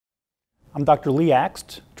I'm Dr. Lee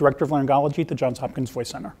Akst, Director of Laryngology at the Johns Hopkins Voice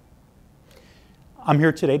Center. I'm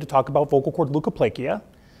here today to talk about vocal cord leukoplakia.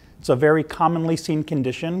 It's a very commonly seen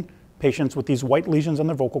condition, patients with these white lesions on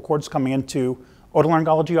their vocal cords coming into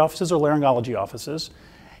otolaryngology offices or laryngology offices.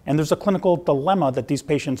 And there's a clinical dilemma that these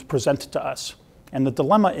patients present to us. And the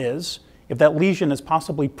dilemma is, if that lesion is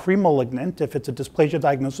possibly pre-malignant, if it's a dysplasia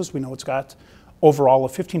diagnosis, we know it's got overall a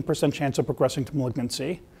 15% chance of progressing to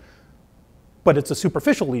malignancy, but it's a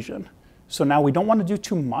superficial lesion. So now we don't want to do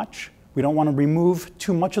too much. We don't want to remove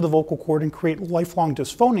too much of the vocal cord and create lifelong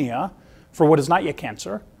dysphonia for what is not yet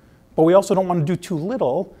cancer. But we also don't want to do too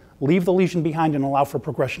little, leave the lesion behind and allow for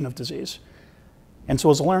progression of disease. And so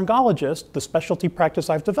as a laryngologist, the specialty practice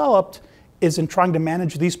I've developed is in trying to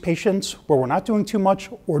manage these patients where we're not doing too much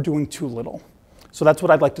or doing too little. So that's what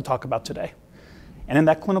I'd like to talk about today. And in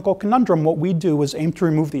that clinical conundrum, what we do is aim to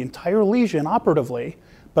remove the entire lesion operatively,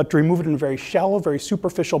 but to remove it in a very shallow, very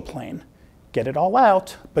superficial plane. Get it all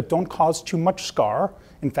out, but don't cause too much scar.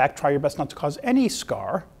 In fact, try your best not to cause any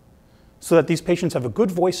scar so that these patients have a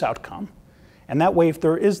good voice outcome. And that way, if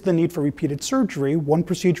there is the need for repeated surgery, one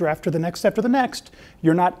procedure after the next,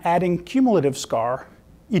 you're not adding cumulative scar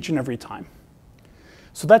each and every time.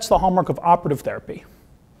 So that's the hallmark of operative therapy.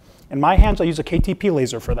 In my hands, I use a KTP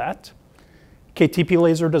laser for that. KTP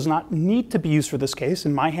laser does not need to be used for this case.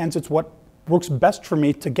 In my hands, it's what works best for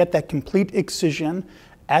me to get that complete excision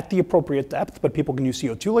at the appropriate depth, but people can use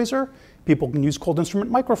CO2 laser, people can use cold instrument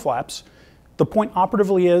microflaps. The point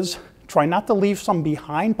operatively is try not to leave some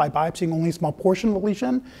behind by biopsying only a small portion of the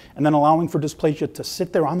lesion and then allowing for dysplasia to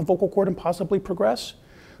sit there on the vocal cord and possibly progress.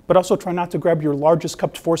 But also try not to grab your largest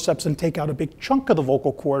cupped forceps and take out a big chunk of the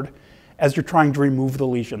vocal cord as you're trying to remove the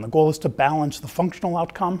lesion. The goal is to balance the functional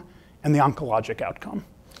outcome and the oncologic outcome.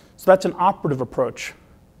 So that's an operative approach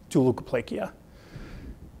to leukoplakia.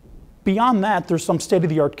 Beyond that, there's some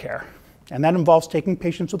state-of-the-art care, and that involves taking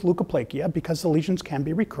patients with leukoplakia, because the lesions can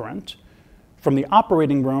be recurrent, from the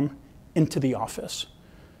operating room into the office.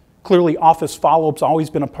 Clearly, office follow-up's always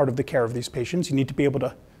been a part of the care of these patients. You need to be able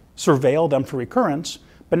to surveil them for recurrence,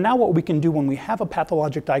 but now what we can do when we have a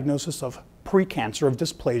pathologic diagnosis of precancer, of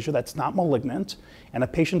dysplasia that's not malignant, and a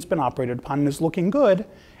patient's been operated upon and is looking good,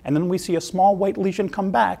 and then we see a small white lesion come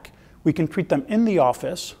back, we can treat them in the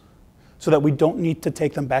office so that we don't need to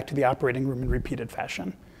take them back to the operating room in repeated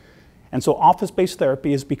fashion. And so office-based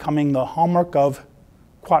therapy is becoming the hallmark of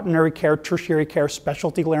quaternary care, tertiary care,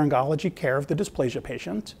 specialty laryngology care of the dysplasia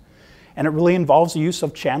patient. And it really involves the use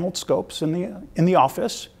of channeled scopes in the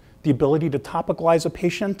office, the ability to topicalize a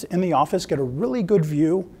patient in the office, get a really good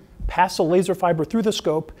view, pass a laser fiber through the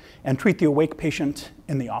scope, and treat the awake patient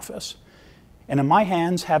in the office. And in my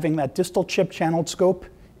hands, having that distal chip channeled scope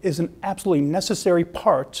is an absolutely necessary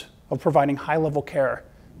part of providing high-level care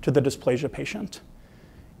to the dysplasia patient.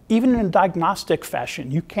 Even in a diagnostic fashion,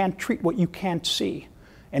 you can't treat what you can't see.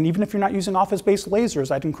 And even if you're not using office-based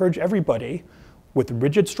lasers, I'd encourage everybody with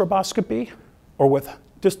rigid stroboscopy or with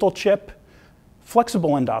distal chip,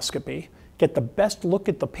 flexible endoscopy, get the best look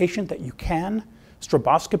at the patient that you can.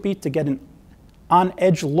 Stroboscopy to get an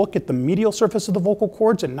on-edge look at the medial surface of the vocal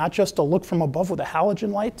cords and not just a look from above with a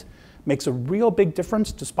halogen light makes a real big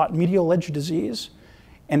difference to spot medial edge disease.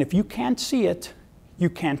 And if you can't see it, you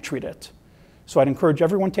can't treat it. So I'd encourage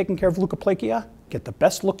everyone taking care of leukoplakia, get the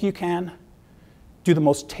best look you can, do the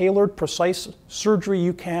most tailored, precise surgery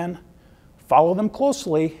you can, follow them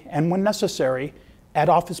closely, and when necessary, add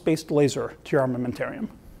office-based laser to your armamentarium.